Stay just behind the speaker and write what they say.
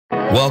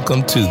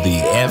Welcome to the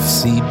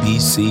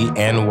FCBC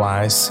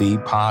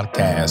NYC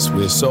podcast.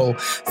 We're so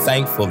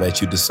thankful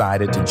that you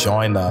decided to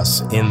join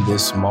us in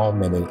this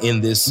moment and in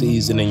this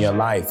season in your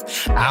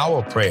life.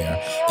 Our prayer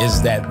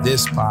is that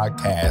this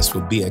podcast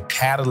will be a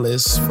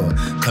catalyst for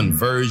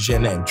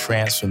conversion and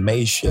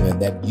transformation, and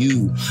that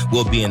you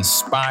will be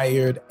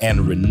inspired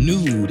and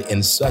renewed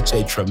in such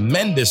a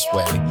tremendous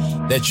way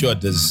that your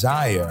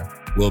desire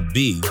will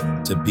be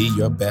to be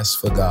your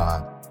best for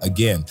God.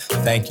 Again,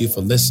 thank you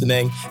for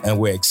listening, and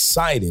we're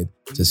excited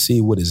to see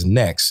what is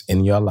next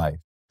in your life.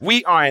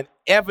 We are an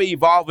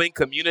ever-evolving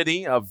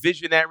community of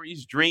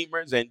visionaries,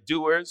 dreamers, and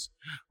doers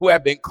who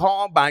have been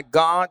called by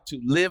God to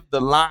live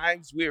the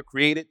lives we are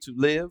created to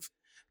live,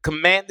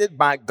 commanded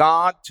by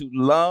God to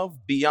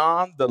love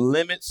beyond the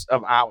limits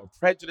of our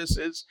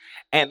prejudices,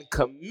 and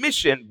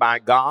commissioned by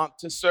God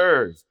to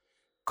serve,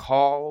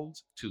 called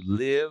to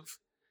live,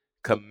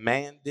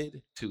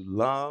 commanded to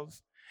love,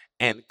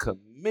 and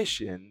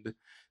commissioned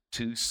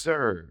to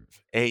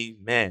serve.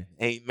 Amen.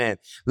 Amen.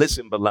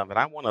 Listen, beloved,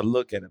 I want to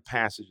look at a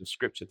passage of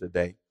scripture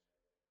today.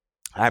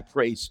 I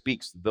pray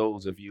speaks to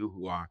those of you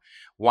who are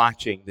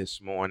watching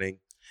this morning,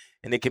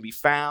 and it can be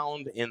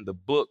found in the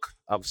book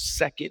of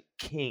Second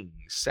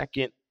Kings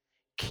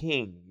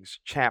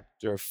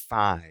chapter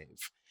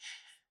 5.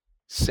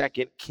 2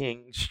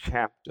 Kings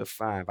chapter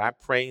 5. I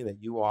pray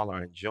that you all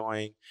are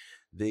enjoying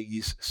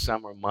these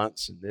summer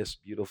months and this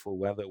beautiful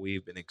weather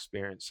we've been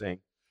experiencing,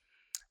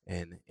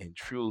 and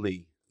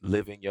truly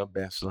living your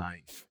best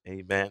life.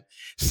 Amen.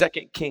 2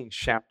 Kings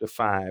chapter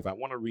 5. I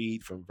want to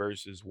read from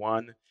verses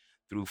 1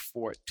 through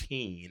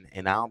 14,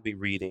 and I'll be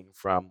reading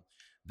from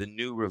the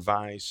New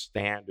Revised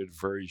Standard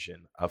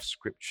Version of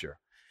Scripture.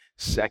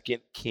 2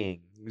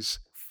 Kings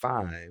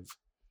 5,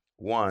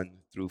 1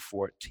 through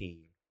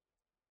 14.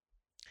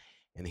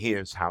 And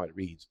here's how it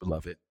reads,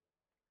 beloved.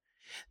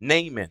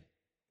 Naaman,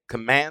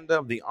 commander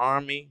of the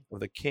army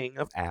of the king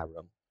of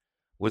Aram,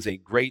 was a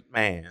great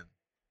man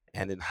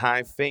and in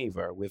high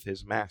favor with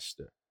his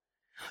master,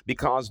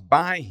 because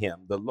by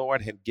him the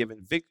Lord had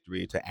given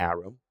victory to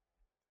Aram.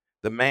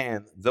 The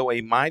man, though a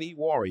mighty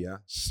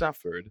warrior,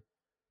 suffered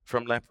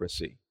from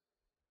leprosy.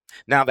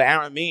 Now the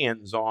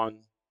Arameans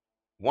on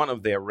one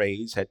of their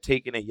raids had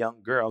taken a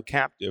young girl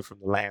captive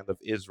from the land of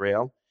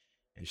Israel,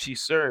 and she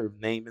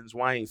served Naaman's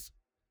wife.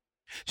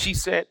 She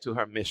said to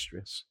her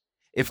mistress,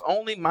 "If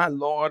only my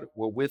Lord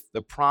were with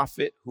the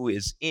prophet who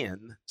is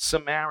in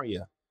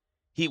Samaria,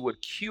 he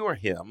would cure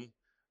him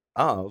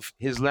of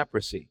his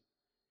leprosy."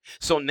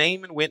 So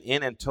Naaman went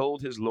in and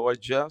told his Lord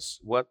just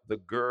what the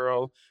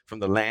girl from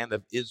the land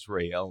of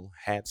Israel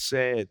had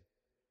said.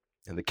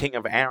 And the king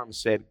of Aram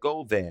said,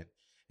 "Go then,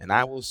 and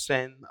I will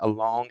send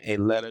along a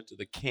letter to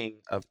the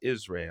king of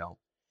Israel."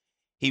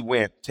 He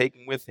went,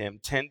 taking with him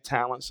 10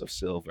 talents of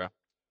silver,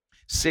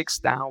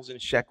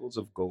 6,000 shekels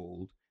of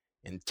gold,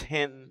 and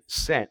 10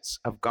 sets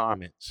of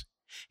garments.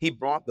 He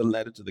brought the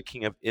letter to the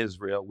king of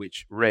Israel,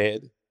 which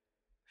read,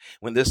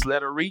 "When this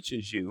letter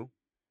reaches you,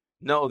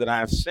 know that I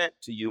have sent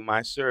to you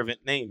my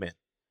servant Naaman,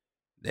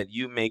 that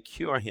you may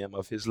cure him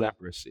of his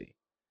leprosy."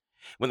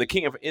 When the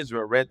king of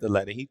Israel read the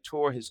letter, he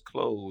tore his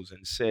clothes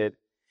and said,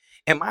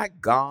 "Am I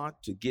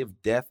God to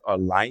give death or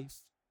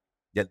life,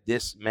 that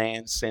this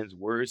man sends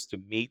words to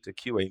me to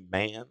cure a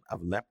man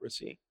of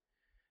leprosy?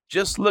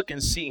 Just look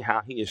and see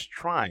how he is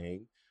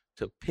trying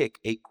to pick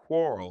a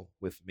quarrel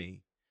with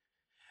me."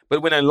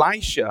 But when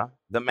Elisha,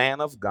 the man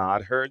of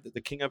God, heard that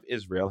the king of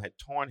Israel had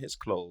torn his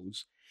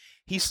clothes,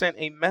 he sent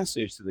a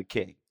message to the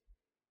king.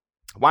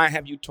 "Why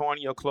have you torn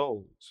your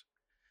clothes?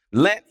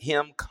 Let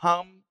him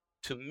come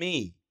to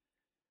me,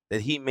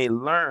 that he may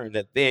learn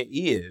that there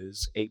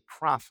is a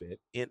prophet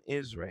in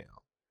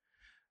Israel."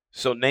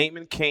 So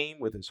Naaman came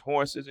with his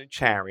horses and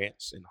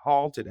chariots and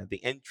halted at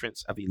the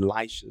entrance of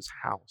Elisha's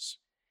house.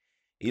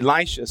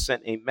 Elisha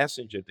sent a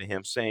messenger to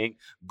him, saying,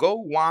 "Go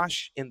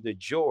wash in the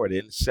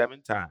Jordan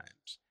 7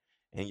 times,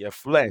 and your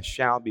flesh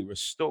shall be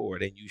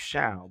restored, and you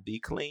shall be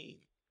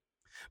clean."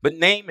 But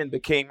Naaman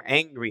became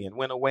angry and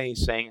went away,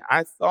 saying,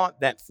 "I thought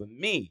that for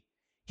me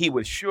he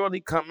would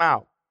surely come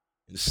out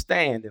and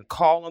stand and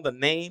call on the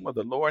name of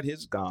the Lord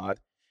his God,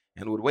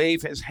 and would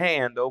wave his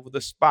hand over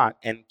the spot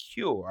and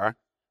cure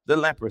the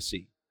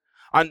leprosy.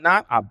 Are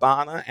not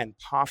Abana and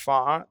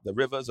Paphar, the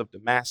rivers of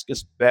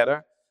Damascus,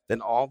 better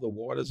than all the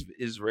waters of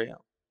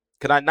Israel?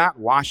 Could I not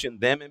wash in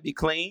them and be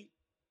clean?"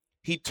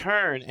 He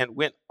turned and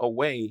went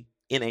away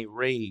in a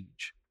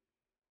rage.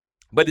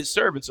 But his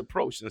servants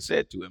approached and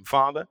said to him,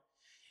 "Father,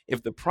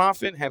 if the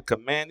prophet had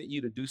commanded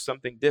you to do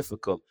something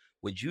difficult,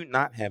 would you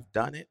not have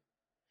done it?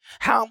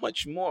 How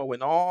much more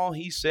when all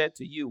he said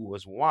to you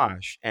was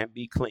wash and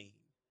be clean?"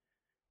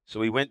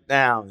 So he went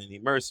down and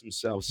immersed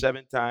himself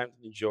 7 times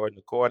in the Jordan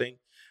according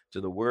to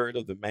the word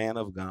of the man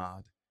of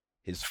God.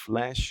 His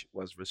flesh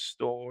was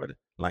restored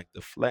like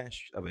the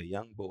flesh of a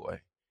young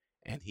boy,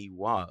 and he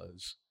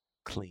was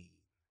clean.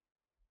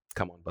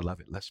 Come on,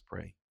 beloved, let's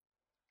pray.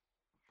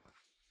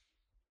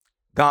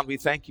 God, we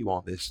thank you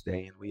on this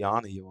day, and we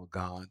honor you, oh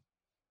God.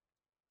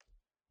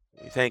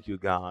 We thank you,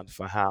 God,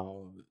 for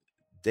how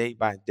day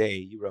by day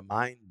you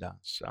remind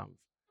us of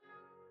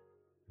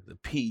the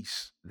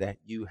peace that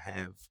you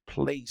have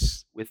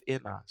placed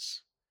within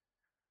us,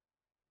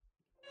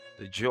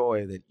 the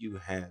joy that you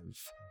have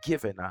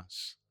given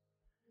us.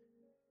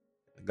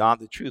 God,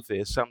 the truth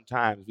is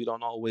sometimes we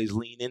don't always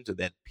lean into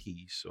that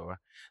peace or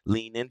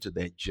lean into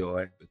that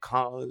joy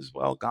because,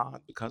 well,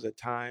 God, because at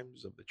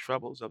times of the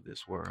troubles of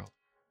this world.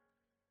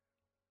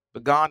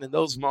 But God, in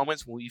those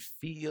moments when we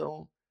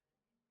feel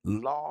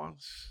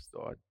lost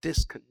or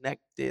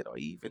disconnected or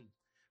even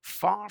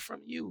far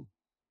from you,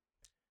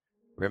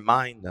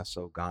 remind us,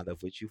 oh God,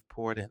 of what you've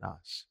poured in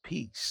us.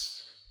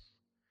 Peace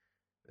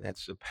that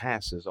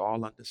surpasses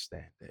all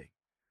understanding.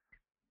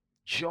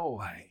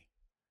 Joy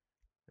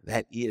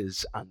that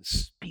is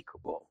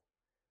unspeakable.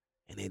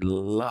 And a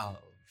love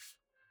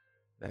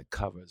that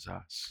covers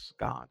us.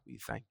 God, we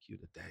thank you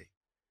today.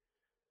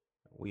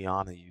 We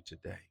honor you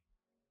today.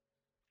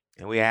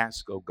 And we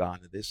ask, oh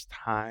God, at this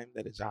time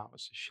that is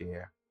ours to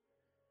share,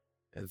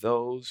 that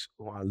those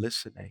who are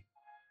listening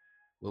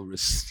will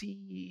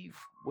receive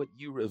what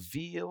you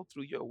reveal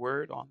through your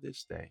word on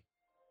this day,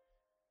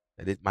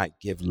 that it might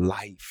give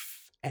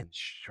life and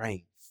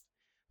strength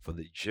for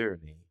the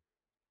journey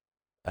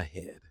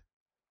ahead.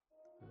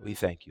 We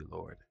thank you,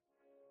 Lord.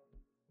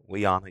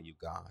 We honor you,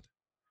 God.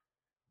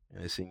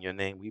 And it's in your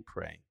name we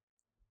pray.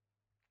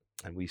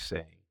 And we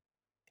say,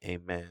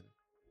 amen.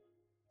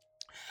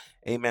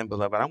 Amen,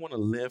 beloved. I want to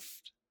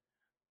lift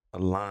a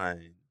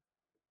line,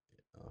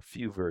 a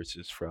few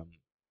verses from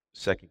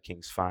 2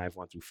 Kings 5,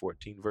 1 through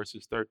 14,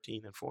 verses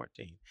 13 and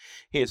 14.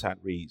 Here's how it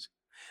reads.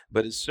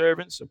 But his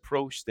servants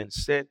approached and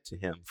said to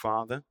him,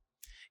 Father,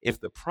 if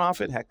the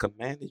prophet had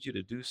commanded you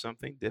to do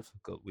something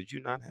difficult, would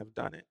you not have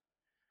done it?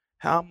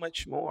 How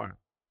much more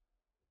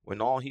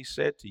when all he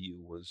said to you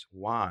was,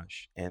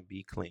 wash and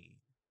be clean?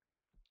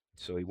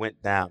 So he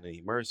went down and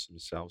immersed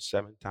himself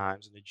 7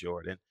 times in the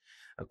Jordan,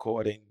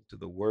 according to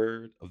the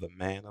word of the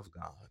man of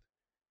God.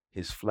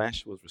 His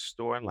flesh was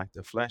restored like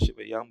the flesh of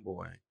a young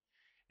boy,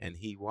 and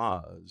he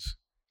was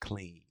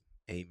clean.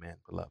 Amen,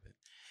 beloved.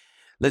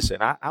 Listen,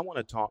 I want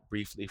to talk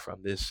briefly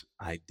from this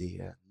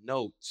idea.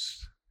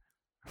 Notes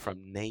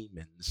from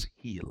Naaman's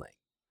healing.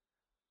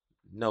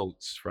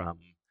 Notes from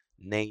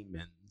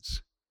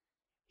Naaman's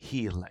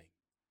healing.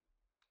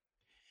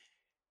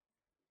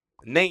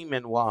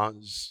 Naaman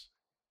was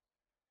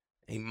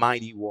a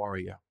mighty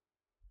warrior,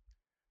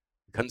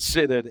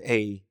 considered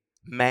a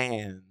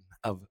man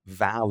of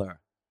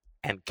valor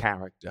and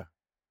character,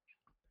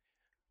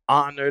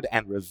 honored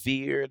and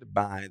revered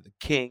by the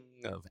king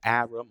of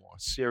Aram or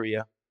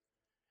Syria,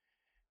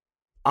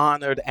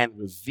 honored and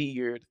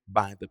revered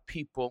by the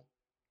people.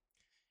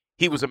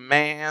 He was a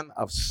man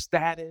of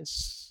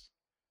status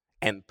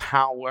and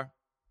power.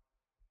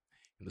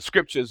 And the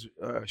scriptures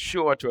are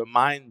sure to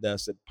remind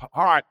us that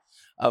part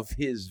of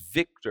his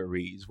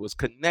victories was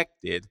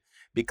connected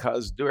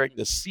because during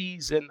the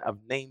season of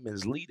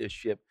Naaman's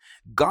leadership,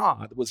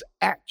 God was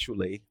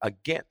actually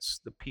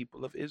against the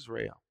people of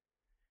Israel.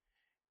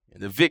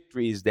 And the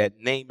victories that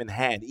Naaman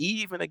had,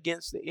 even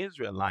against the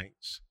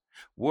Israelites,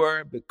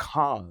 were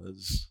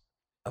because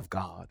of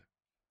God.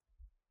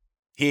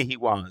 Here he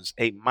was,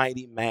 a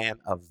mighty man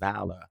of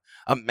valor,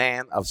 a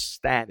man of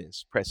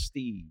status,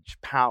 prestige,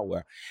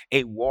 power,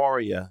 a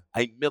warrior,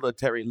 a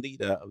military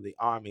leader of the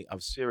army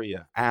of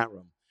Syria,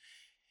 Aram.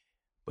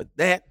 But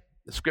that,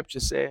 the scripture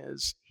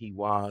says, he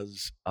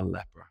was a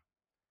leper.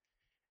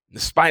 In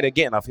spite,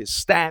 again, of his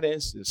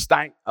status, in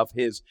spite of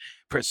his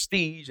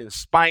prestige, in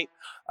spite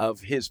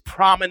of his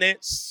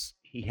prominence,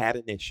 he had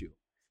an issue.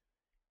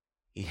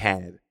 He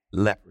had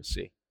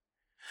leprosy.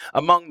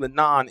 Among the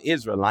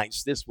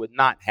non-Israelites, this would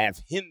not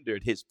have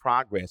hindered his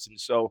progress. And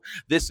so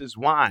this is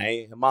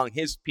why among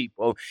his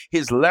people,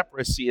 his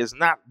leprosy is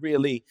not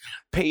really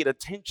paid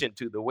attention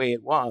to the way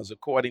it was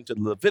according to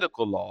the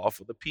Levitical law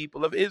for the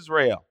people of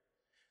Israel.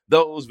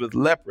 Those with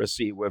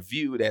leprosy were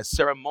viewed as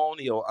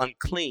ceremonial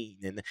unclean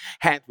and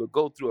had to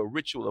go through a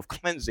ritual of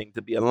cleansing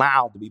to be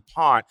allowed to be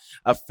part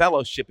of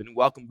fellowship and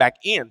welcome back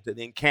into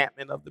the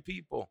encampment of the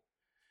people.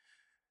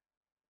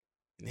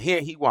 And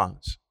here he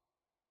was.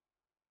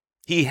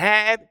 He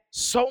had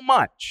so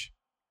much,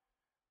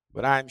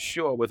 but I'm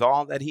sure with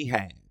all that he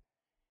had,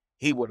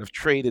 he would have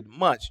traded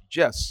much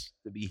just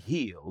to be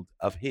healed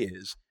of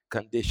his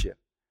condition.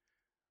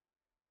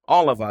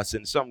 All of us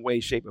in some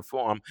way, shape, or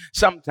form,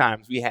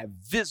 sometimes we have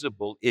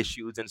visible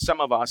issues, and some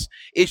of us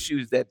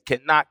issues that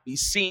cannot be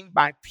seen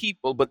by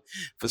people, but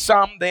for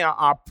some, they are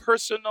our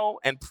personal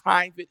and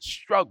private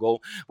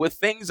struggle with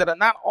things that are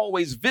not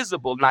always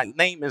visible, like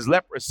Naaman's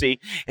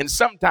leprosy. And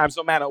sometimes,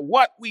 no matter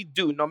what we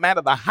do, no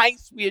matter the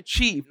heights we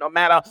achieve, no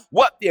matter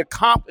what the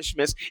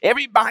accomplishments,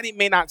 everybody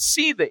may not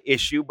see the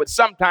issue, but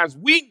sometimes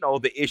we know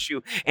the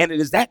issue, and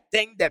it is that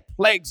thing that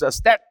plagues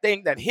us, that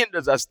thing that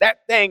hinders us,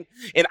 that thing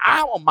in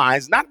our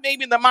minds, not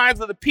maybe in the minds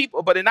of the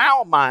people, but in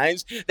our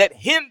minds that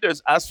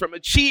hinders us from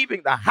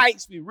achieving the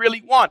heights we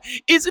really want.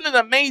 Isn't it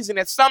amazing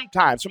that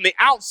sometimes from the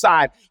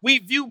outside, we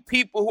view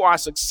people who are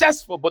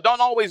successful, but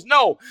don't always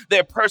know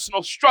their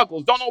personal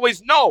struggles, don't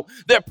always know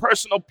their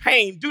personal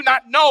pain, do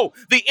not know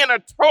the inner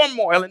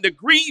turmoil and the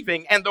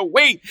grieving and the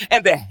weight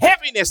and the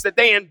heaviness that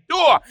they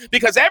endure,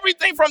 because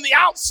everything from the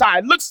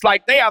outside looks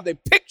like they are the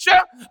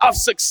picture of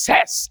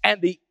success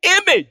and the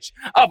image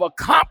of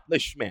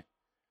accomplishment.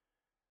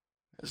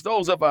 As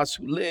those of us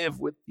who live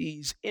with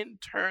these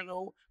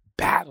internal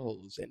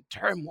battles and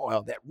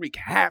turmoil that wreak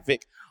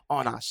havoc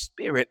on our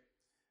spirit,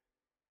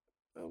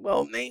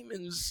 well,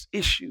 Naaman's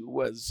issue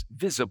was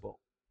visible,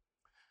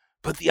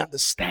 but the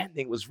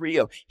understanding was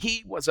real.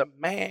 He was a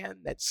man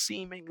that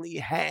seemingly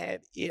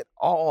had it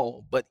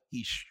all, but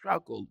he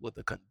struggled with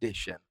a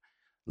condition,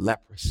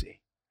 leprosy.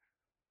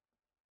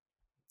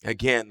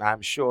 Again,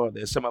 I'm sure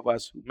there's some of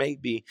us who may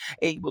be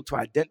able to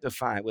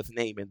identify with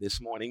Naaman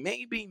this morning.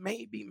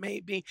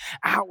 Maybe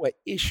our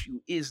issue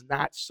is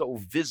not so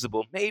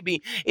visible.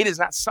 Maybe it is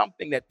not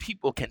something that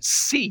people can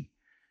see.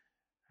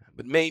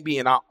 But maybe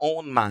in our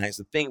own minds,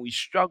 the thing we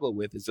struggle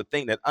with is the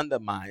thing that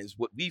undermines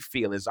what we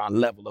feel is our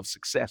level of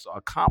success or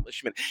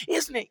accomplishment.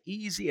 Isn't it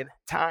easy at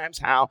times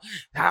how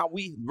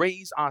we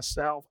raise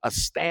ourselves a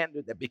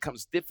standard that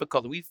becomes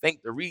difficult? We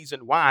think the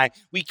reason why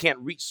we can't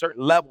reach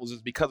certain levels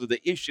is because of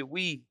the issue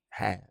we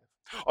have.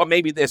 Or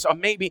maybe this, or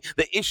maybe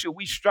the issue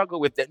we struggle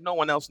with that no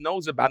one else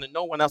knows about and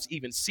no one else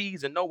even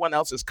sees and no one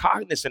else is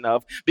cognizant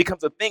of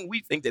becomes a thing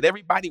we think that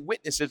everybody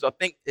witnesses or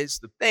think is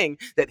the thing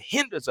that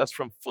hinders us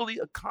from fully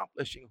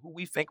accomplishing who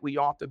we think we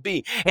ought to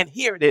be. And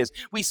here it is.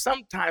 We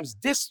sometimes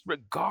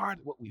disregard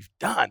what we've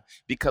done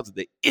because of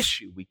the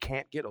issue we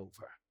can't get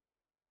over,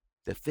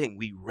 the thing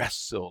we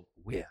wrestle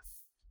with.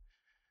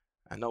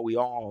 I know we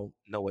all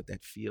know what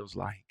that feels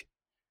like.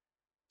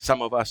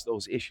 Some of us,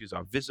 those issues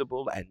are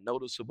visible and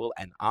noticeable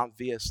and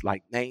obvious,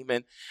 like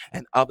Naaman.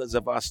 And others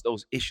of us,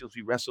 those issues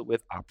we wrestle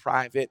with are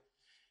private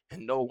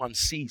and no one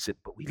sees it,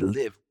 but we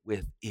live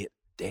with it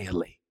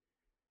daily.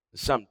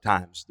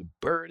 Sometimes the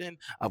burden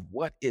of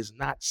what is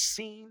not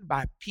seen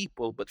by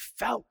people, but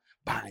felt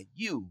by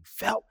you,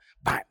 felt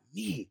by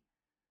me,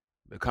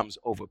 becomes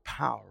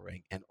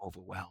overpowering and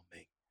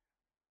overwhelming.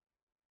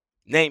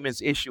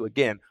 Naaman's issue,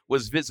 again,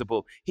 was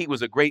visible. He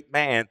was a great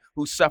man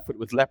who suffered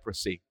with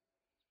leprosy.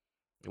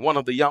 One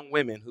of the young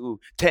women who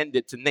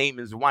tended to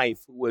Naaman's wife,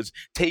 who was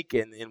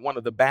taken in one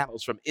of the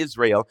battles from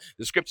Israel,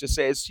 the scripture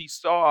says she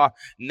saw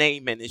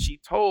Naaman and she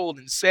told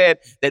and said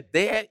that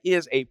there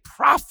is a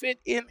prophet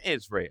in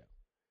Israel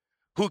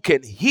who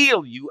can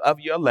heal you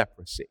of your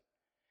leprosy.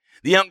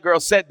 The young girl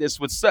said this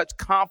with such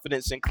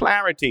confidence and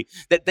clarity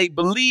that they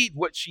believed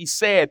what she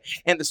said.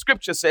 And the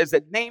scripture says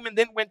that Naaman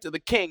then went to the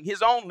king,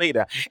 his own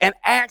leader, and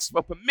asked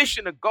for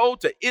permission to go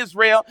to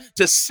Israel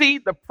to see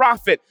the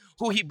prophet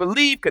who he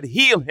believed could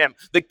heal him.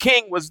 The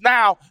king was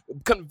now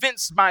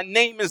convinced by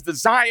Naaman's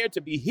desire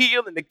to be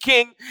healed, and the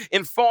king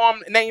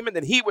informed Naaman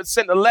that he would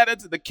send a letter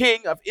to the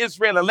king of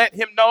Israel and let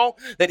him know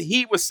that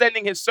he was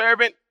sending his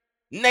servant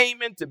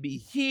Naaman to be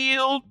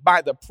healed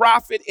by the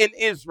prophet in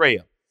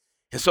Israel.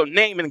 And so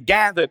Naaman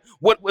gathered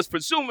what was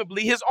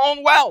presumably his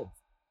own wealth.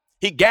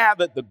 He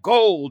gathered the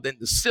gold and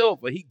the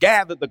silver. He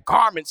gathered the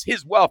garments,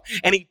 his wealth,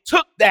 and he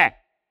took that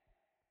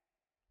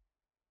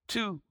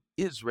to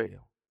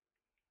Israel.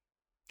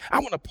 I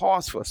want to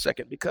pause for a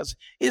second because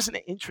isn't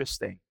it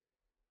interesting?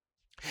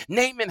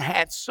 Naaman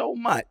had so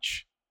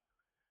much,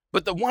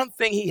 but the one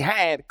thing he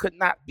had could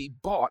not be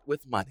bought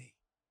with money.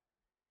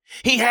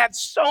 He had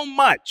so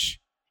much,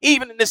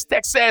 even in this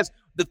text says,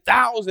 the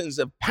thousands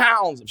of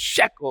pounds of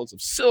shekels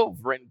of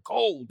silver and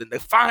gold and the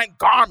fine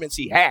garments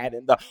he had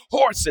and the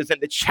horses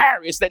and the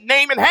chariots that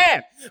Naaman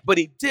had. But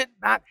he did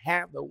not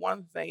have the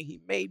one thing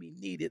he maybe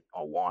needed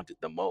or wanted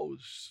the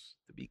most,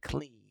 to be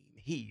clean,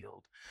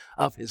 healed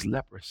of his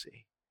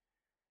leprosy.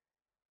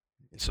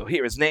 And so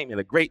here is Naaman,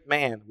 a great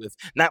man with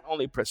not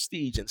only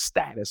prestige and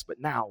status, but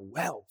now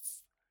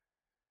wealth.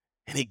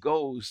 And he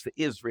goes to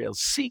Israel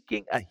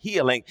seeking a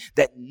healing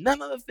that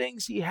none of the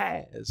things he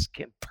has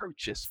can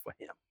purchase for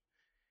him.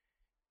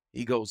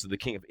 He goes to the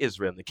king of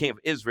Israel, and the king of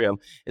Israel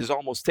is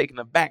almost taken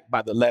aback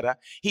by the letter.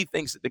 He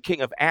thinks that the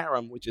king of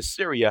Aram, which is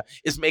Syria,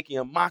 is making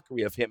a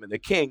mockery of him. And the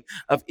king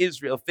of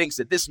Israel thinks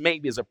that this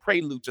maybe is a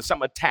prelude to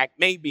some attack.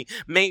 Maybe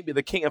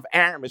the king of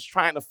Aram is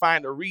trying to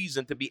find a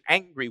reason to be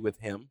angry with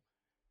him.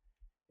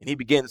 And he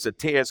begins to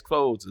tear his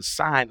clothes, a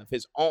sign of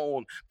his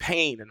own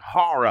pain and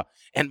horror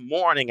and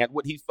mourning at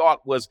what he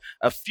thought was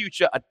a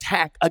future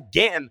attack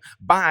again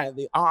by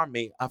the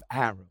army of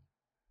Aram.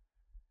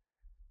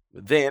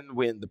 But then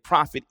when the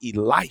prophet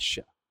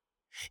Elisha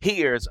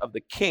hears of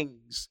the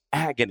king's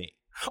agony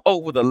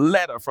over the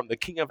letter from the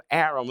king of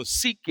Aram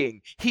seeking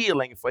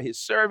healing for his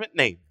servant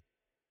Naaman,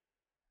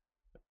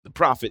 the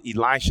prophet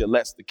Elisha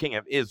lets the king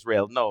of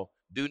Israel know,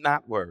 do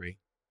not worry.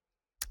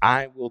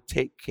 I will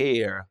take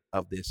care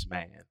of this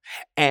man,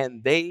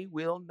 and they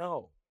will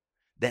know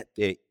that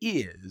there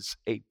is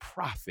a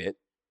prophet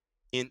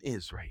in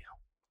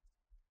Israel.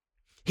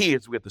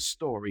 Here's where the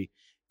story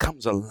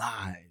comes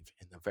alive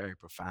in a very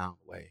profound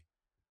way,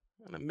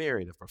 in a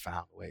myriad of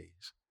profound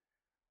ways.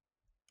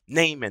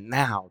 Naaman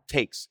now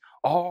takes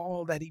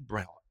all that he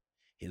brought,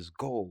 his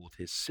gold,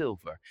 his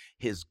silver,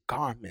 his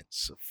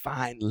garments of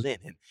fine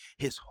linen,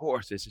 his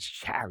horses, his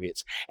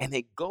chariots, and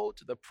they go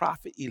to the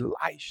prophet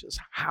Elisha's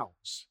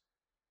house.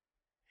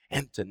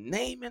 And to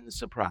Naaman's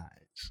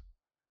surprise,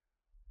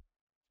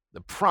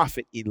 the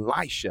prophet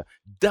Elisha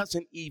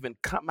doesn't even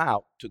come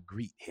out to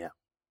greet him.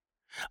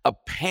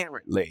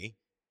 Apparently,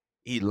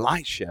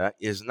 Elisha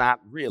is not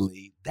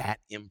really that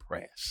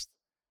impressed.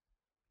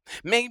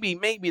 Maybe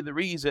the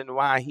reason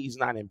why he's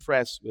not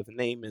impressed with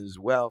Naaman's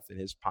wealth and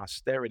his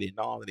posterity and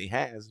all that he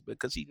has is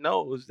because he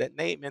knows that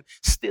Naaman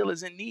still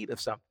is in need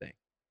of something.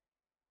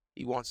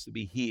 He wants to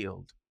be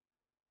healed,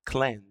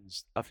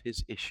 cleansed of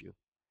his issue.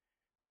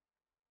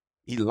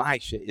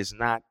 Elisha is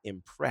not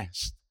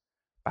impressed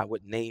by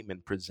what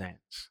Naaman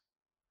presents.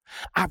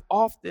 I've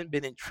often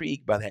been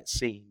intrigued by that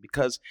scene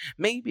because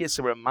maybe it's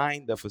a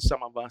reminder for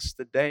some of us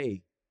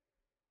today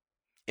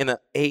in an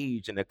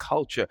age, in a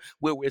culture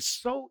where we're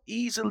so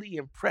easily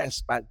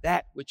impressed by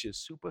that which is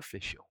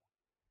superficial.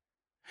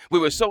 We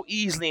were so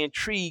easily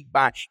intrigued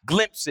by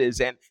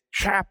glimpses and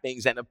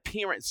trappings and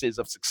appearances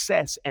of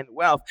success and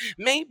wealth.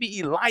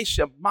 Maybe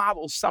Elisha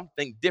models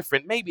something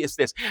different. Maybe it's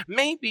this.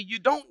 Maybe you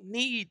don't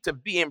need to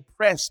be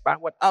impressed by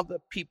what other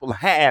people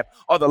have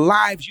or the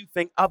lives you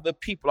think other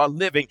people are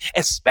living,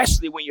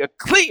 especially when you're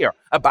clear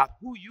about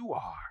who you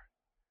are.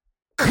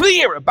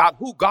 Clear about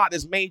who God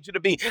has made you to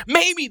be.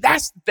 Maybe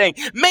that's the thing.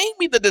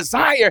 Maybe the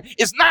desire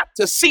is not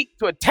to seek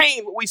to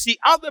attain what we see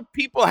other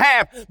people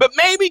have, but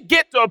maybe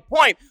get to a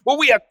point where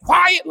we are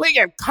quietly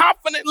and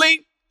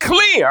confidently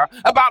clear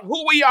about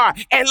who we are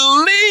and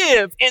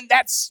live in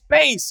that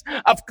space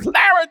of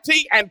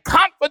clarity and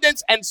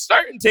confidence and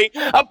certainty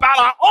about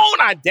our own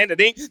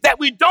identity, that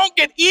we don't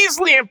get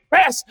easily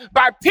impressed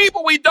by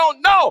people we don't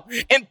know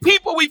and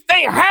people we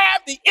think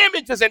have the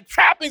images and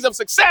trappings of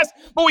success,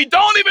 but we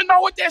don't even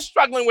know what they're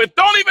struggling with,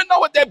 don't even know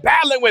what they're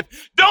battling with,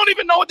 don't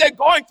even know what they're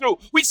going through.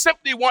 We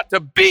simply want to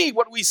be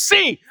what we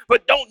see,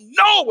 but don't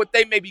know what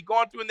they may be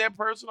going through in their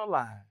personal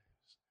lives.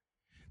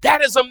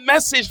 That is a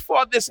message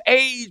for this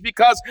age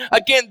because,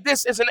 again,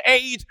 this is an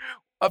age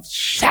of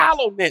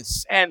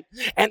shallowness and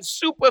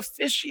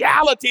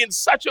superficiality in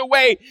such a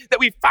way that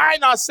we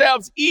find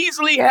ourselves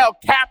easily held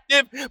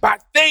captive by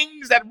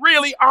things that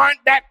really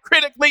aren't that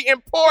critically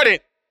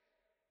important.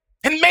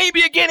 And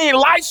maybe, again,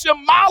 Elisha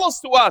models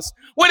to us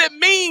what it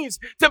means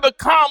to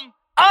become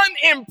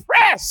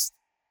unimpressed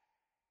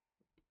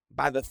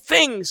by the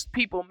things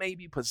people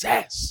maybe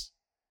possess,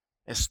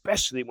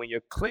 especially when you're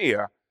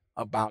clear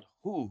about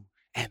who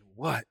and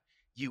what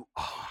you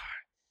are.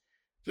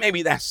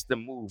 Maybe that's the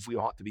move we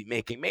ought to be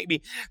making.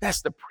 Maybe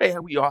that's the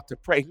prayer we ought to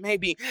pray.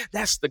 Maybe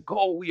that's the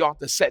goal we ought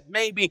to set.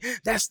 Maybe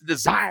that's the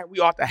desire we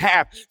ought to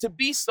have, to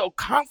be so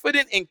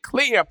confident and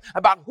clear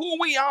about who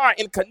we are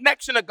in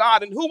connection to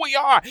God and who we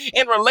are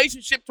in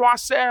relationship to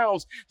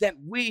ourselves, that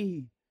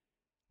we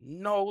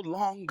no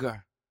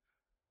longer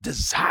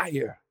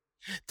desire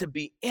to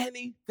be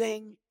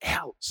anything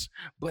else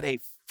but a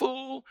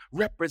full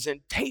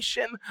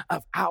representation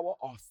of our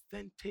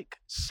authentic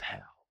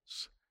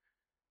selves.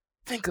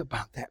 Think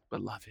about that,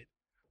 beloved.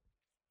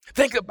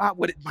 Think about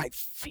what it might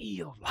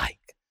feel like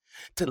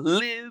to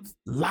live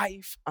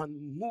life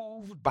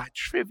unmoved by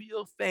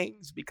trivial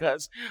things,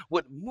 because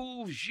what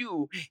moves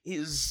you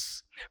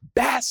is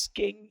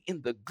basking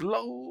in the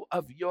glow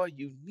of your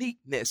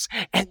uniqueness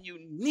and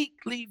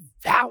uniquely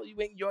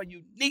valuing your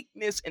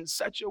uniqueness in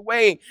such a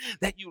way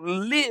that you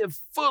live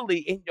fully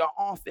in your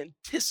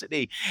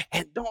authenticity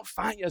and don't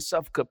find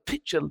yourself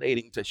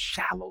capitulating to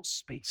shallow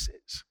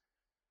spaces.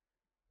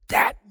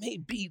 That may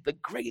be the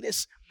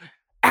greatest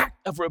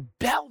act of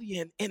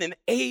rebellion in an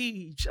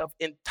age of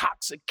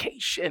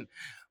intoxication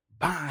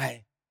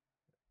by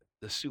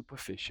the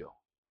superficial.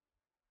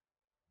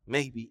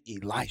 Maybe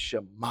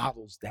Elisha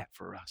models that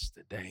for us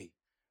today.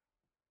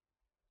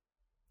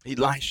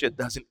 Elisha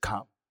doesn't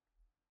come.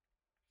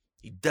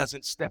 He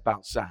doesn't step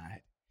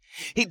outside.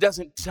 He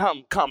doesn't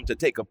come to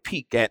take a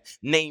peek at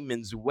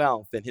Naaman's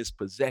wealth and his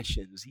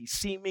possessions. He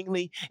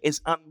seemingly is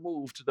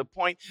unmoved to the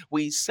point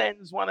where he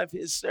sends one of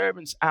his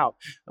servants out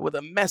with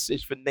a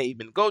message for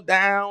Naaman. Go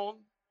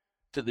down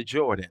to the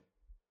Jordan,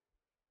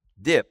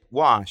 dip,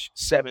 wash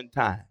 7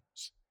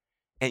 times,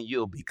 and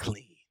you'll be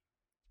clean.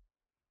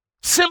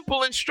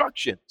 Simple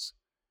instructions,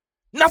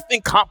 nothing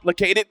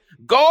complicated.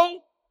 Go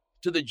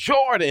to the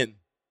Jordan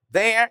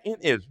there in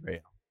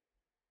Israel.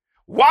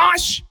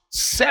 Wash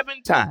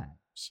 7 times.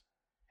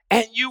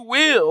 And you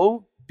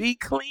will be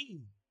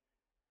clean.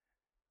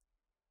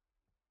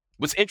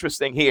 What's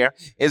interesting here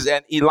is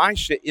that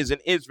Elisha is an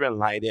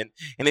Israelite. And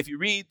if you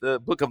read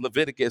the book of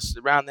Leviticus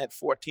around that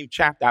 14th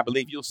chapter, I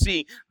believe, you'll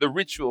see the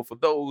ritual for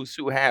those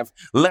who have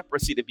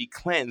leprosy to be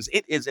cleansed.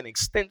 It is an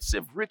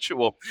extensive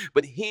ritual.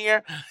 But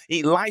here,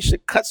 Elisha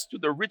cuts through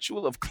the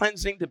ritual of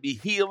cleansing to be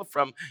healed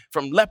from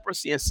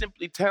leprosy and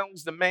simply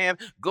tells the man,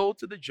 go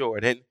to the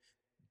Jordan,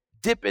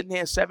 dip in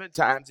there 7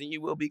 times and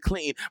you will be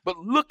clean. But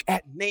look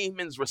at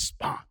Naaman's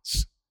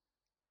response.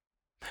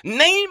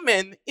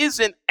 Naaman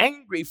isn't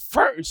angry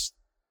first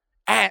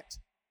at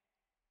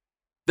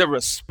the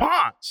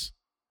response,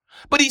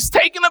 but he's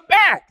taken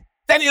aback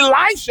that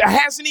Elisha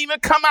hasn't even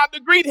come out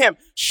to greet him.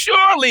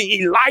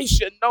 Surely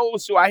Elisha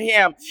knows who I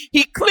am.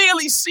 He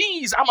clearly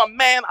sees I'm a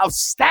man of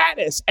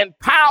status and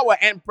power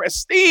and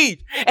prestige,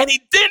 and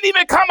he didn't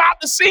even come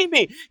out to see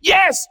me.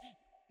 Yes,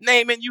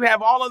 Naaman, you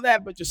have all of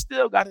that, but you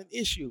still got an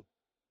issue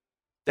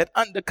that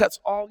undercuts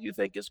all you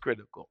think is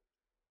critical.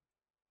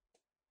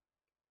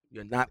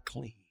 You're not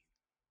clean.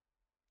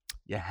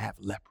 You have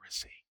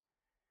leprosy.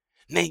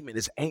 Naaman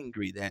is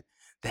angry that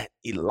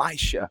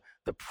Elisha,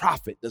 the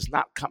prophet, does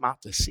not come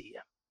out to see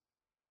him.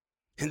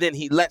 And then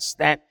he lets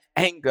that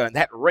anger and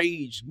that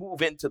rage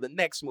move into the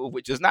next move,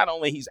 which is not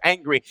only he's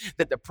angry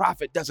that the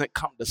prophet doesn't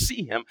come to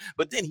see him,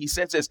 but then he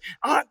says this,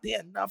 aren't there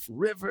enough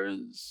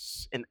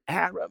rivers in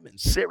Aram and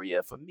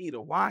Syria for me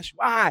to wash?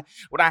 Why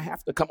would I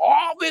have to come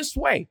all this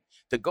way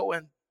to go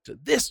into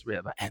this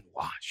river and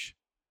wash?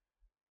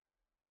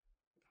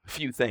 A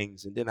few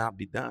things and then I'll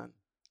be done.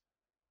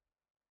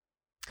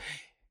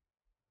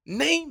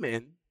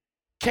 Naaman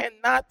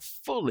cannot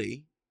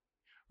fully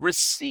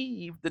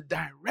receive the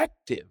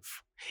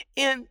directive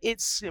in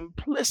its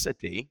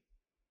simplicity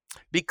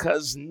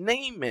because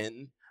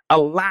Naaman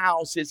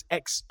allows his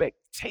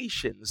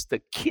expectations to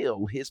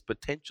kill his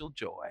potential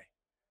joy.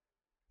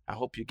 I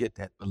hope you get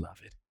that,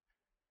 beloved.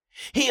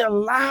 He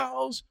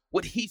allows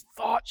what he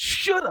thought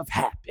should have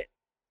happened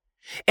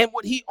and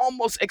what he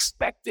almost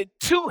expected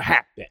to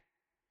happen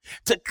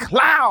to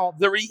cloud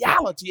the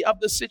reality of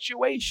the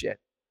situation.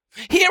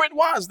 Here it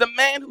was, the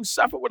man who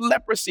suffered with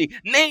leprosy,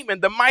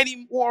 Naaman, the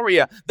mighty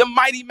warrior, the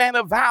mighty man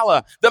of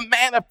valor, the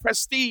man of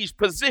prestige,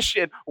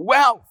 position,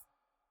 wealth.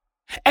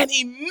 And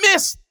he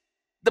missed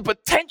the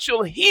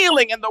potential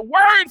healing and the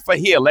word for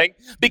healing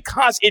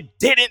because it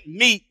didn't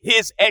meet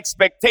his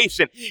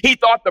expectation. He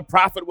thought the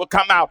prophet would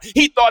come out.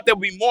 He thought there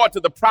would be more to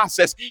the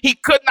process. He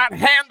could not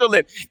handle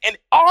it. And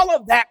all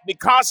of that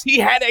because he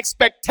had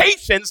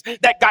expectations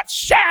that got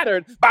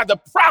shattered by the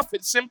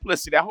prophet's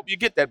simplicity. I hope you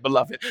get that,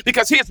 beloved,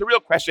 because here's the real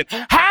question.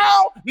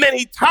 How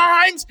many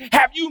times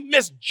have you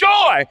missed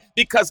joy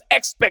because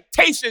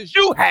expectations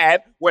you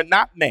had were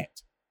not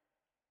met?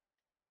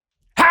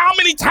 How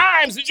many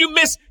times did you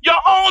miss your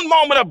own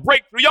moment of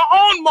breakthrough, your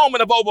own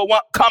moment of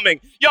overcoming,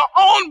 your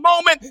own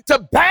moment to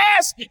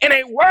bask in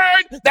a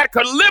word that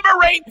could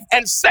liberate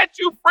and set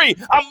you free?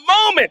 A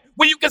moment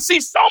where you can see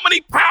so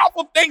many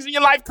powerful things in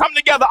your life come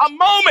together. A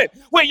moment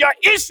where your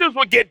issues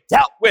will get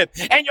dealt with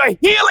and your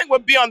healing will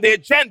be on the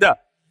agenda.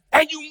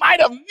 And you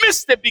might have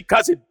missed it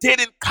because it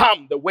didn't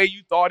come the way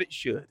you thought it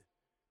should.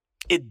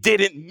 It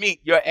didn't meet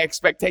your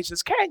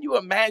expectations. Can you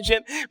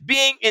imagine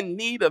being in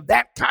need of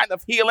that kind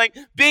of healing,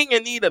 being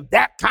in need of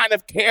that kind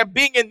of care,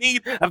 being in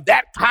need of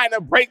that kind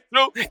of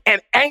breakthrough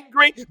and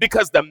angry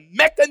because the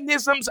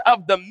mechanisms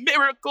of the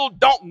miracle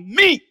don't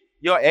meet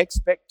your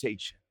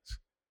expectations?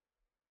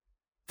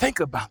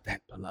 Think about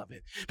that,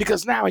 beloved,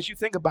 because now as you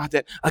think about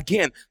that,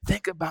 again,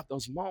 think about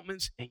those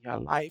moments in your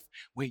life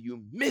where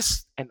you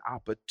missed an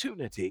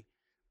opportunity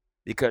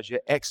because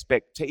your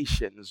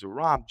expectations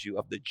robbed you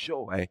of the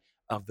joy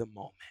of the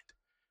moment.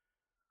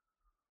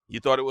 You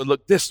thought it would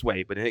look this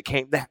way, but then it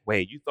came that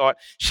way. You thought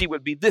she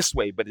would be this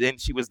way, but then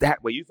she was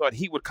that way. You thought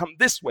he would come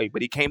this way,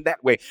 but he came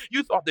that way.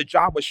 You thought the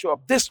job would show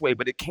up this way,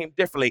 but it came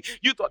differently.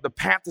 You thought the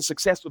path to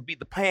success would be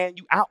the plan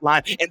you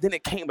outlined, and then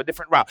it came a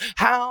different route.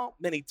 How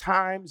many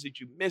times did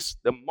you miss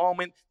the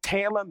moment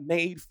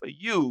tailor-made for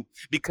you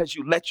because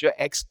you let your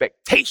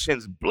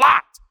expectations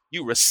block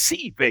you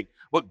receiving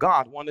what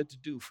God wanted to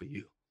do for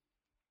you?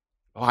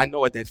 Oh, I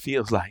know what that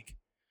feels like.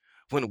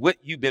 When what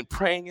you've been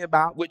praying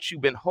about, what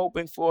you've been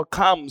hoping for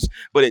comes,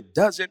 but it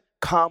doesn't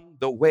come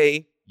the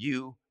way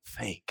you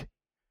think.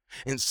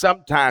 And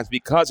sometimes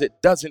because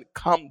it doesn't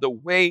come the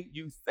way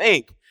you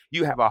think,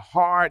 you have a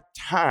hard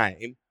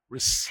time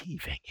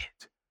receiving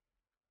it.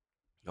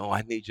 No,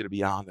 I need you to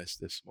be honest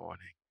this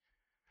morning.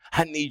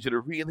 I need you to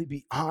really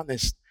be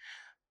honest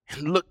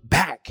and look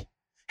back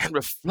and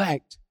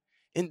reflect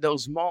in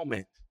those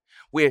moments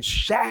where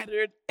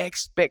shattered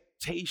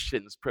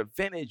expectations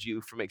prevented you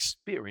from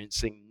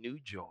experiencing new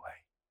joy.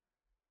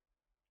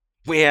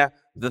 Where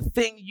the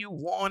thing you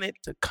wanted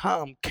to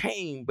come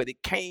came, but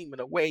it came in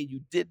a way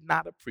you did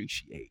not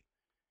appreciate.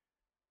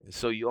 And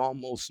so you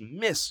almost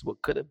missed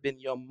what could have been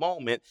your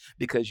moment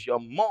because your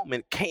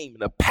moment came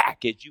in a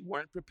package you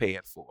weren't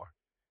prepared for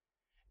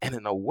and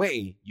in a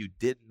way you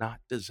did not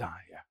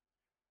desire.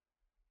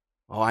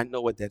 Oh, I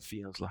know what that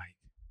feels like.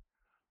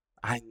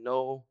 I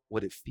know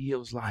what it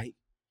feels like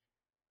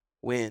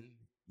when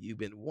you've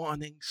been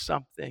wanting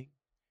something,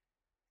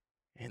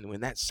 and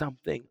when that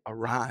something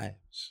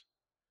arrives,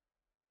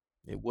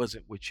 it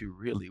wasn't what you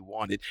really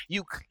wanted.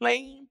 You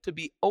claimed to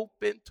be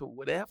open to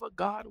whatever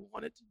God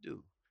wanted to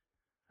do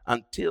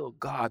until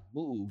God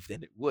moved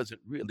and it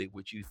wasn't really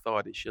what you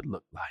thought it should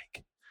look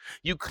like.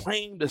 You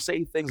claim to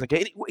say things like,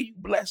 any way you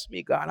bless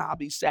me, God, I'll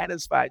be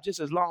satisfied just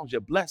as long as your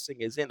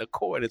blessing is in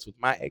accordance with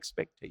my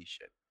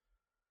expectation.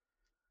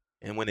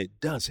 And when it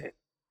doesn't,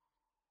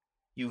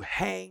 You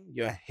hang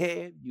your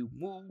head, you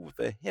move with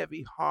a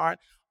heavy heart,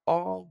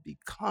 all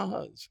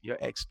because your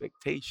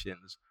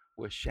expectations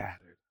were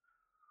shattered.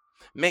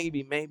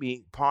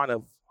 Maybe part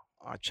of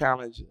our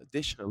challenge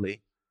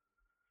additionally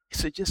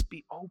is to just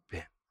be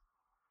open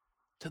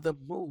to the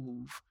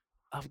move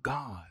of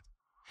God.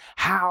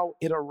 How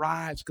it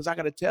arrives, because I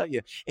got to tell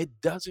you,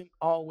 it doesn't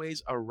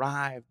always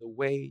arrive the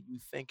way you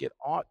think it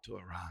ought to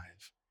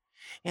arrive.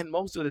 And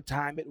most of the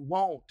time it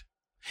won't.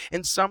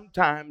 And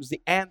sometimes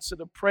the answer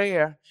to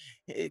prayer,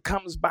 it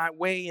comes by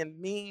way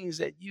and means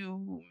that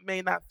you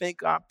may not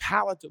think are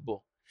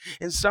palatable.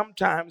 And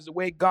sometimes the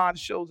way God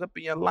shows up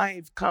in your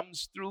life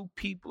comes through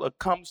people or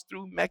comes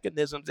through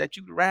mechanisms that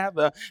you'd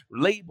rather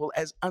label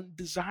as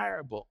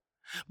undesirable.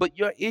 But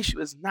your issue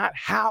is not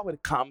how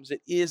it comes,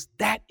 it is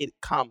that it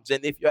comes.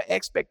 And if your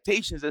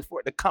expectations is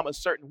for it to come a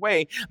certain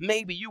way,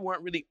 maybe you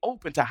weren't really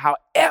open to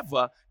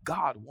however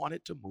God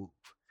wanted to move.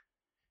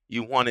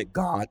 You wanted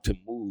God to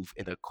move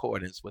in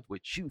accordance with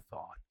what you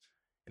thought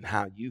and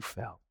how you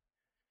felt.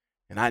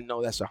 And I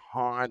know that's a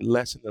hard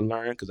lesson to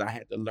learn because I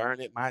had to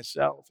learn it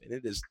myself. And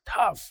it is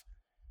tough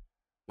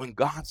when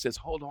God says,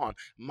 hold on,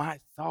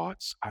 my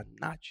thoughts are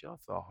not your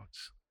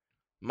thoughts.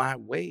 My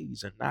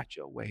ways are not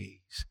your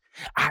ways.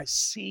 I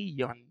see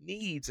your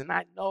needs and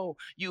I know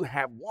you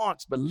have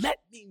wants, but let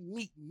me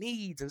meet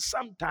needs. And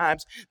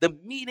sometimes the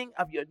meeting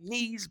of your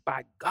needs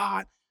by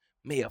God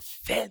may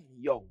offend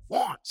your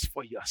wants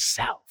for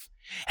yourself.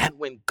 And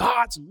when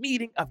God's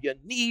meeting of your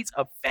needs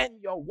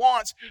offend your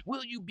wants,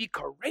 will you be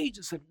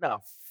courageous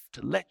enough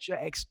to let your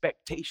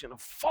expectation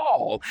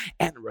fall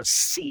and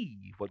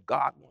receive what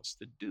God wants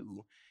to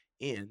do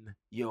in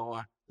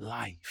your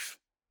life?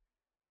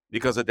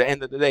 Because at the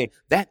end of the day,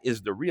 that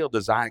is the real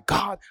desire.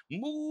 God,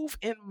 move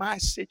in my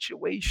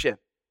situation.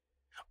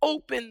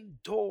 Open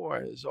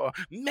doors or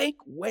make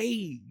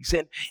ways.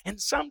 And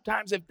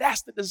sometimes if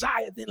that's the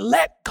desire, then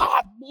let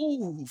God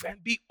move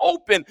and be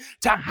open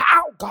to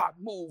how God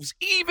moves,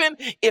 even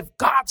if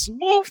God's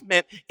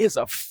movement is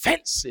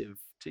offensive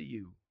to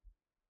you.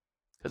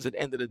 Because at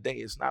the end of the day,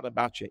 it's not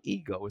about your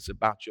ego, it's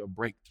about your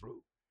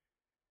breakthrough.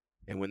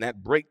 And when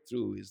that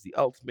breakthrough is the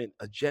ultimate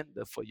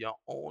agenda for your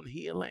own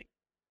healing,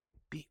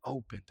 be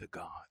open to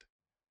God.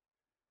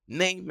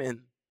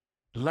 Naaman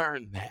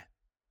learned that.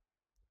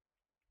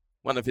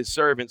 One of his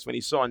servants, when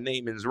he saw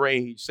Naaman's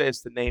rage, says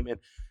to Naaman,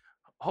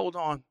 hold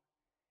on.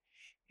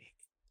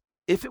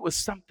 If it was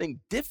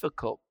something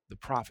difficult the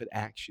prophet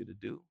asked you to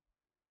do,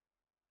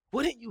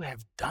 wouldn't you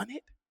have done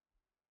it?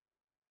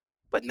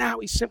 But now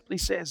he simply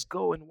says,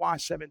 go and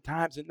wash 7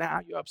 times, and now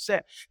you're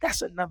upset.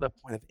 That's another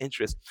point of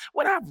interest.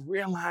 What I've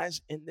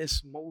realized in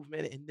this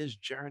movement, in this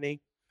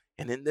journey,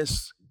 and in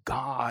this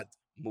God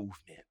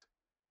movement,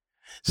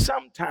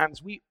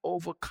 sometimes we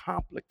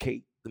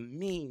overcomplicate the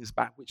means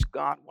by which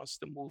God wants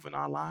to move in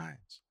our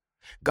lives.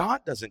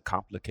 God doesn't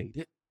complicate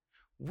it.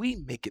 We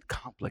make it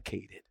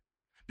complicated.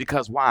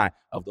 Because why?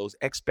 Of those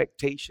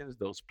expectations,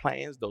 those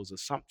plans, those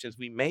assumptions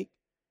we make.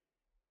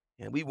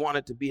 And we want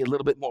it to be a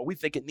little bit more. We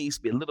think it needs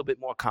to be a little bit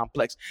more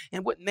complex.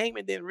 And what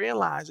Naaman didn't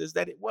realize is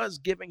that it was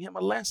giving him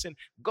a lesson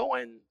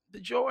going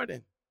to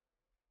Jordan.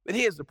 But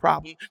here's the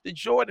problem. The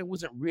Jordan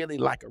wasn't really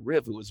like a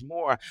river. It was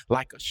more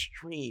like a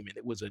stream, and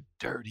it was a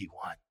dirty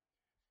one.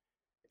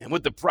 And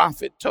what the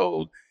prophet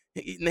told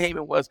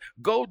Naaman was,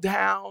 go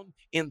down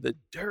in the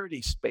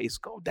dirty space,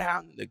 go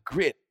down in the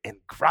grit and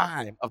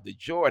grime of the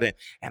Jordan,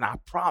 and I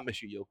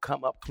promise you, you'll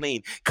come up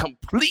clean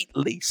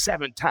completely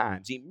 7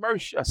 times.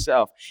 Immerse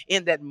yourself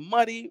in that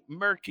muddy,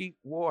 murky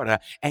water,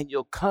 and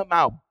you'll come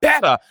out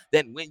better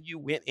than when you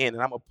went in.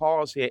 And I'm going to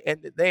pause here,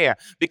 end it there,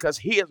 because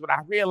here's what I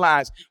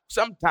realized.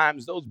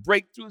 Sometimes those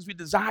breakthroughs we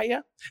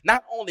desire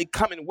not only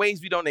come in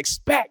ways we don't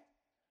expect,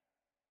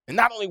 and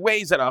not only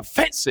ways that are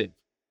offensive,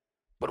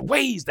 but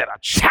ways that are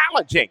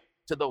challenging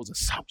to those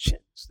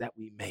assumptions that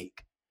we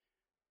make.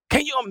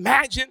 Can you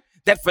imagine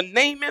that for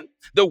Naaman,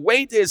 the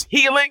way to his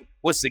healing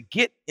was to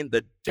get in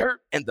the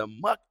dirt and the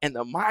muck and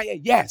the mire?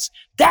 Yes,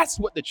 that's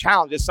what the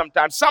challenge is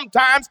sometimes.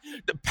 Sometimes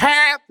the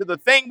path to the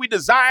thing we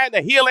desire,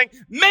 the healing,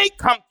 may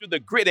come through the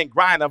grit and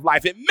grind of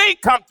life. It may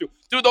come through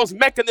those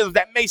mechanisms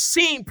that may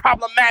seem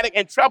problematic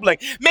and troubling,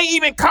 may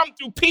even come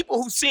through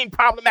people who seem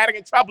problematic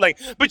and troubling.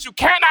 But you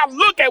cannot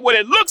look at what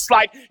it looks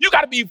like. You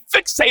got to be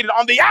fixated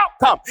on the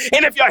outcome.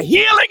 And if your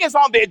healing is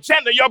on the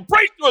agenda, your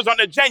breakthrough is on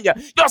the agenda,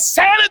 your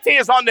sanity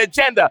is on the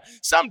agenda,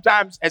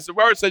 sometimes, as the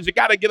word says, you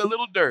got to get a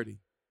little dirty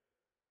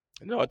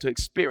in order to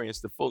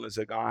experience the fullness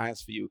that God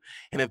has for you.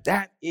 And if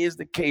that is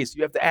the case,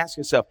 you have to ask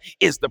yourself,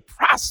 is the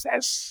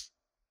process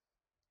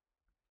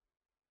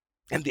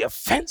and the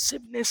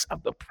offensiveness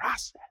of the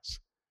process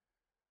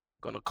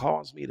going to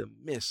cause me to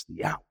miss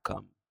the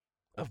outcome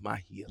of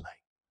my healing?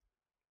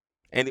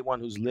 Anyone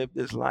who's lived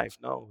this life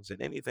knows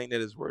that anything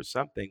that is worth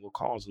something will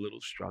cause a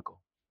little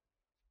struggle.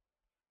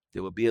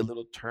 There will be a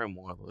little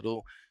turmoil, a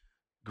little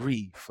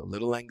grief, a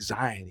little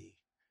anxiety.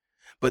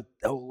 But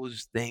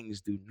those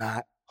things do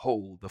not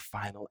hold the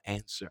final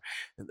answer.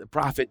 And the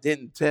prophet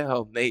didn't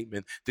tell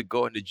Naaman to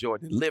go into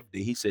Jordan and live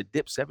there. He said,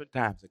 dip 7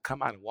 times and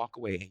come out and walk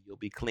away and you'll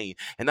be clean.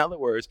 In other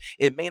words,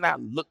 it may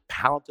not look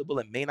palatable,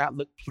 it may not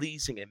look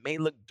pleasing, it may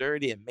look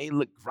dirty, it may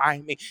look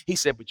grimy. He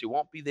said, but you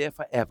won't be there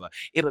forever.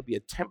 It'll be a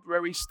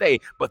temporary stay,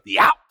 but the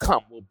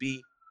outcome will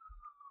be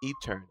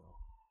eternal.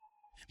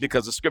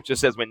 Because the scripture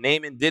says when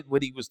Naaman did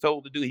what he was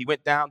told to do, he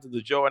went down to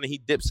the Jordan, he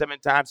dipped 7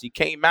 times, he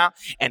came out,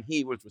 and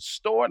he was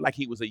restored like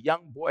he was a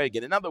young boy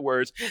again. In other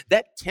words,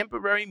 that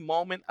temporary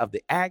moment of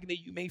the agony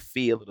you may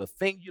feel or the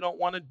thing you don't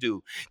want to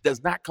do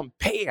does not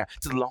compare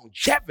to the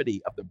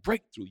longevity of the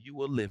breakthrough you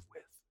will live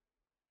with.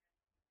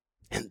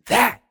 And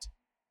that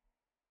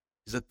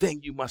is a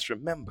thing you must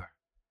remember.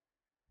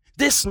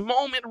 This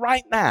moment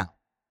right now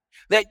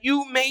that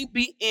you may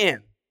be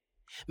in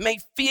may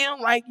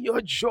feel like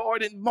your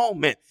Jordan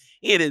moment.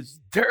 It is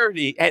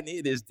dirty and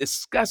it is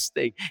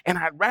disgusting. And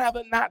I'd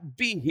rather not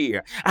be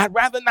here. I'd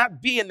rather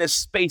not be in this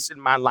space in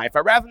my life.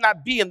 I'd rather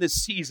not be in this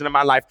season of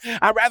my life.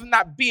 I'd rather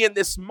not be in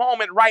this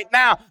moment right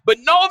now. But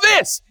know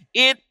this,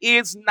 it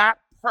is not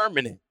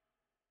permanent.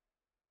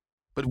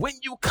 But when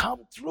you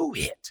come through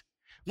it,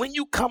 when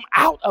you come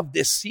out of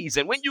this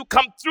season, when you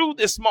come through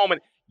this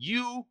moment,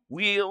 you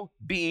will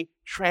be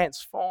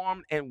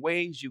transformed in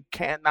ways you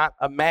cannot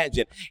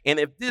imagine. And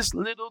if this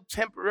little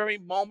temporary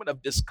moment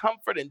of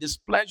discomfort and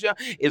displeasure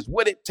is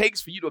what it takes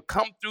for you to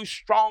come through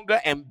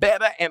stronger and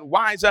better and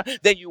wiser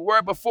than you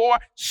were before,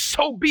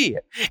 so be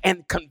it.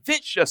 And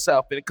convince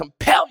yourself and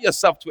compel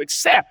yourself to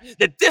accept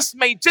that this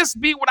may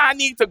just be what I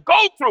need to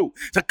go through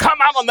to come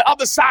out on the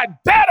other side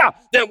better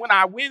than when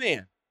I went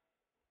in.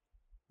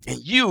 And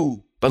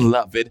you,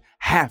 beloved,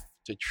 have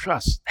to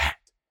trust that.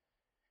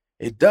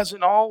 It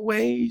doesn't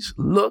always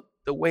look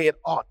the way it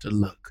ought to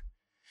look.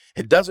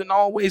 It doesn't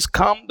always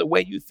come the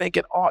way you think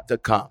it ought to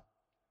come.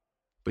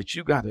 But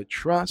you got to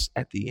trust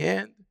at the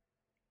end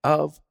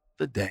of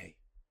the day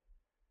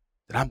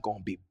that I'm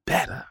going to be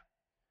better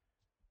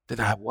than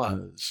I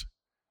was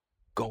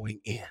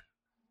going in.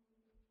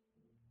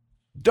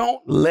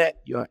 Don't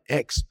let your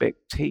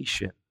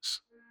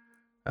expectations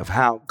of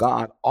how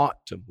God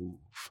ought to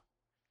move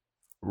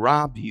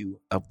rob you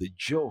of the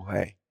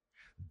joy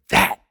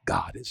that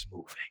God is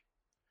moving.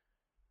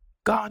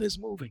 God is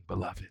moving,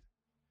 beloved.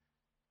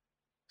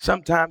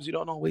 Sometimes you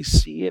don't always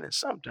see it, and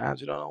sometimes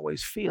you don't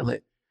always feel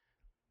it.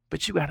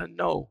 But you got to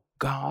know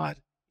God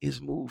is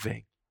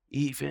moving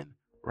even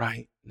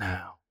right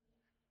now.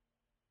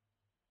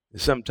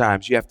 And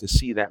sometimes you have to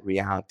see that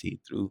reality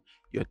through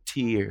your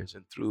tears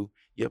and through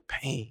your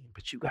pain.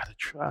 But you got to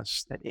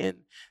trust that in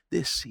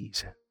this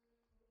season,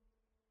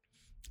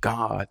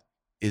 God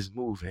is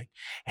moving.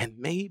 And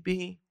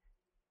maybe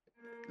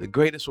the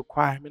greatest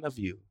requirement of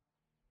you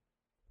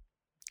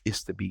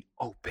is to be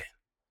open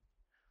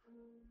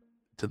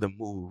to the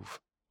move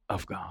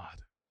of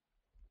God.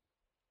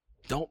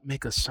 Don't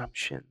make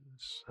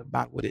assumptions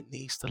about what it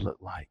needs to look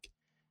like.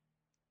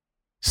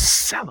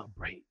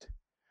 Celebrate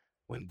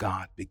when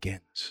God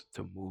begins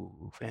to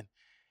move. And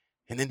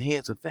then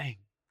here's the thing.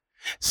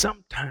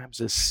 Sometimes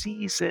a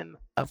season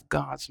of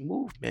God's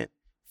movement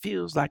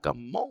feels like a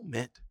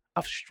moment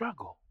of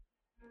struggle.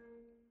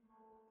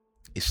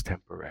 It's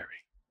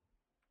temporary.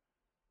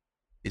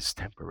 It's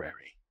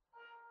temporary.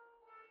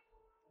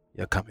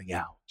 You're coming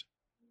out.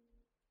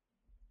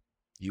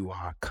 You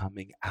are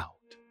coming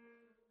out.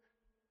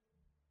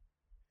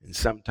 And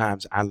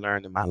sometimes I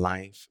learned in my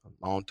life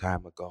a long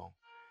time ago,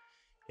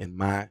 in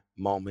my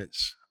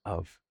moments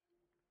of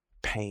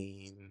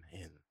pain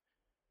and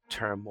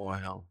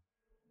turmoil,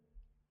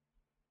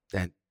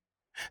 that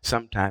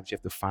sometimes you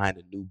have to find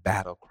a new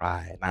battle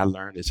cry. And I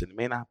learned this, and it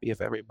may not be of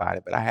everybody,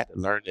 but I had to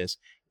learn this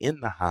in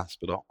the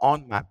hospital,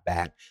 on my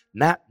back,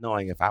 not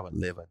knowing if I would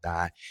live or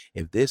die.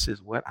 If this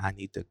is what I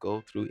need to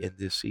go through in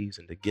this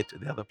season to get to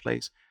the other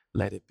place,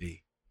 let it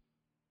be.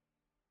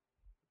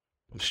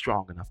 I'm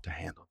strong enough to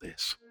handle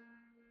this.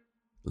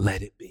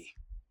 Let it be.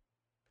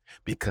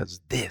 Because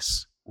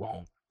this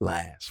won't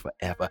last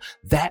forever.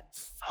 That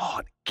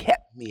thought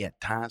kept me at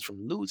times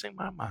from losing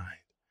my mind.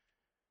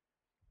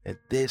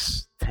 That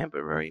this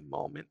temporary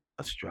moment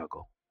of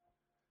struggle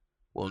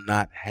will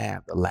not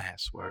have the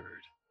last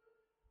word.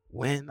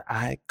 When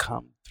I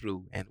come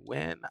through and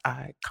when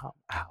I come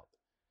out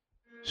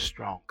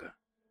stronger,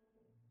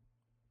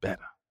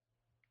 better,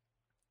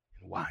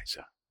 and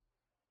wiser.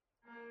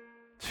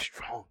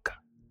 Stronger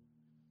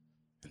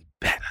and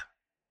better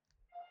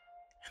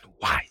and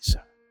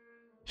wiser.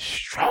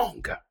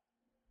 Stronger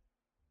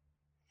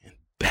and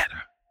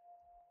better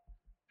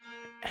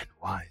and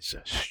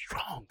wiser.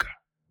 Stronger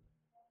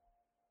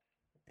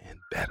and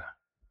better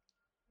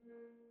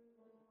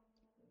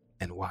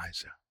and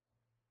wiser.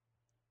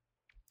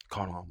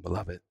 Come on,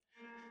 beloved.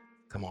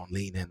 Come on,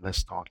 lean in.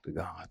 Let's talk to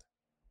God.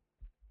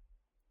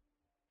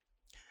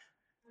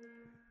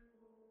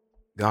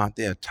 God,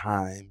 there are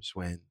times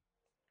when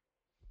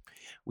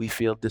we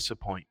feel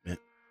disappointment.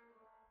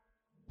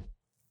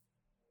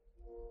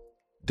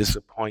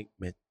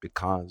 Disappointment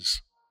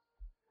because,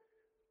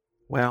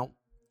 well,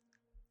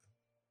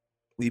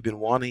 we've been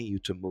wanting you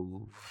to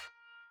move,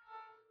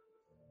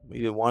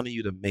 We've been wanting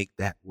you to make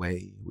that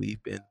way.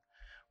 We've been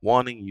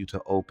wanting you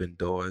to open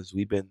doors.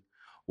 We've been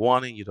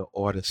wanting you to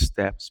order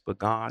steps. But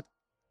God,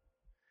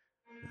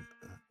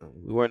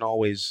 we weren't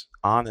always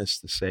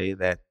honest to say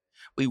that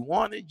we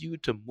wanted you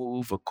to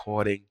move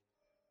according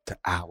to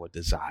our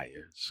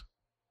desires,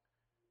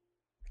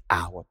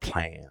 our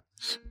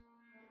plans,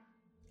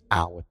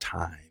 our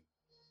time.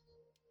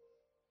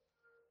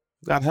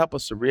 God, help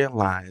us to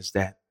realize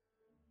that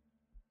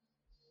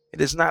it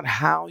is not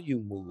how you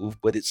move,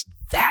 but it's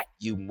that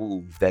you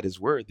move that is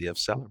worthy of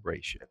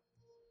celebration.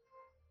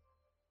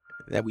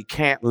 That we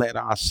can't let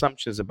our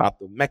assumptions about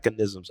the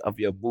mechanisms of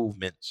your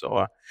movements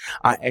or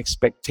our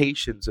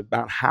expectations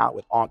about how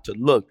it ought to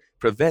look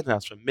prevent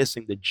us from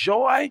missing the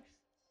joy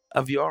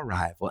of your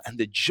arrival and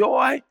the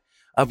joy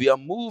of your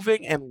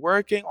moving and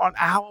working on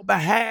our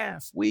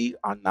behalf. We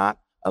are not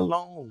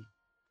alone.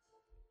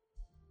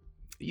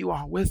 You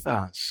are with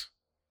us.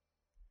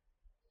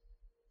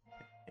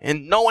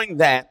 And knowing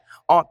that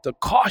ought to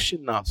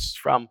caution us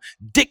from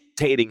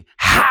dictating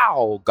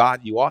how,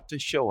 God, you ought to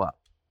show up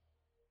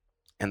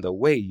and the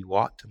way you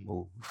ought to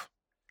move.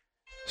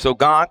 So,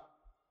 God,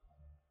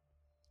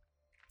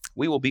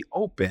 we will be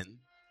open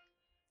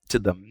to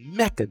the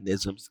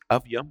mechanisms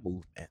of your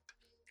movement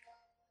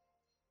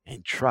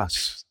and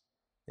trust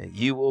that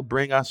you will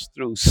bring us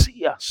through,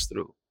 see us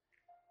through.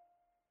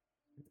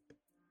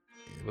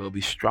 We'll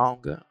be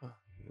stronger,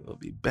 we'll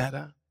be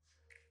better,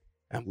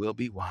 and we'll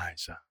be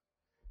wiser.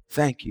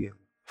 Thank you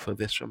for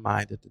this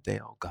reminder today,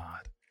 oh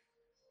God.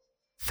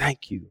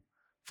 Thank you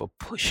for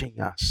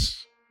pushing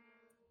us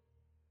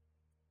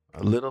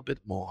a little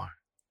bit more.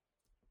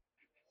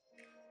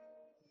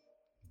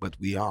 But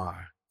we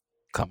are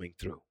coming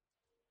through.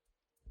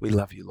 We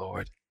love you,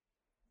 Lord.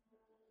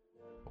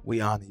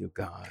 We honor you,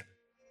 God.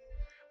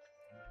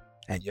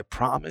 And your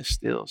promise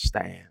still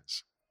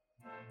stands.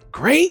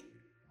 Great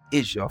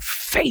is your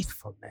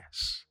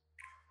faithfulness.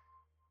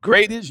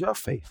 Great is your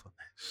faithfulness.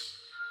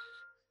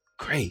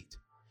 Great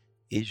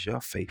is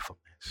your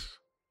faithfulness.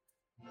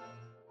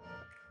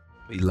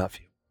 We love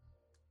you.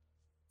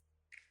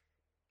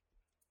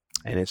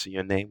 And it's in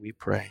your name we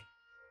pray.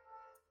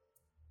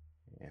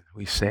 And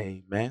we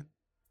say amen,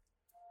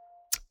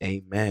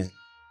 amen,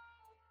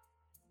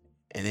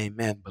 and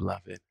amen,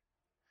 beloved.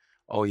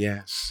 Oh,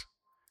 yes.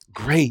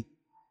 Great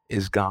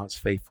is God's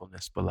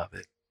faithfulness,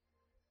 beloved.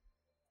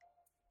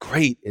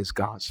 Great is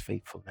God's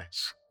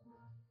faithfulness.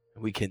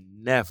 And we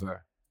can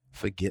never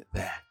forget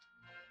that.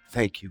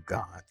 Thank you,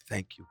 God.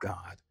 Thank you,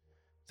 God.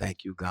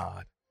 Thank you,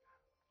 God.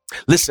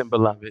 Listen,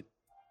 beloved,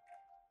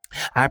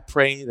 I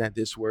pray that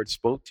this word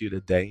spoke to you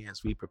today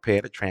as we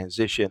prepare to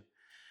transition.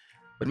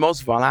 But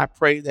most of all, I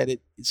pray that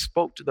it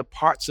spoke to the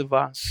parts of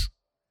us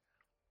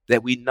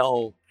that we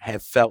know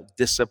have felt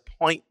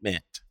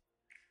disappointment.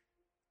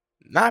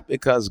 Not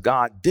because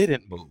God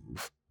didn't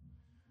move,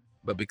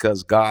 but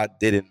because God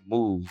didn't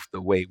move the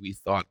way we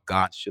thought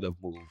God should have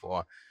moved,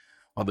 or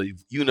the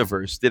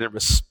universe didn't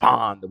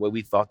respond the way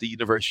we thought the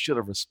universe should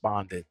have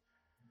responded.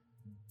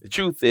 The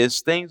truth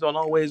is, things don't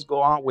always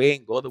go our way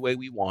and go the way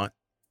we want,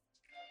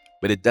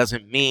 but it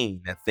doesn't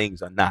mean that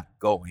things are not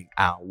going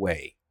our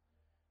way.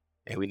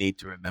 And we need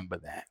to remember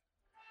that.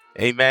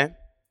 Amen.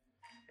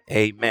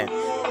 Amen.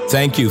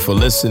 Thank you for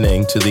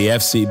listening to the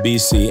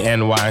FCBC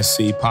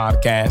NYC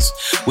podcast.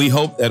 We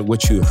hope that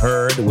what you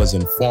heard was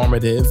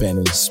informative and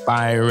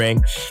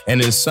inspiring,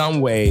 and in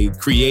some way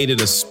created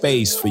a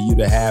space for you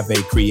to have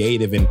a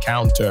creative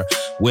encounter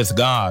with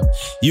God.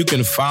 You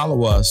can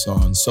follow us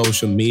on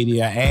social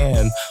media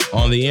and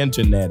on the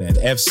internet at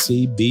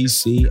fcbcnyc.org.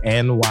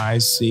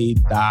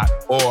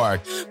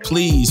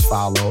 Please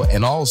follow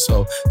and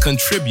also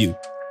contribute.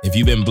 If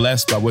you've been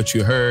blessed by what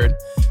you heard,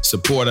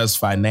 support us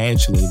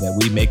financially that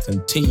we may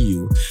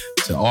continue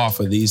to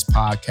offer these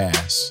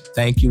podcasts.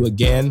 Thank you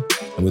again,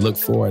 and we look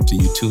forward to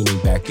you tuning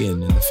back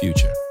in the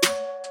future.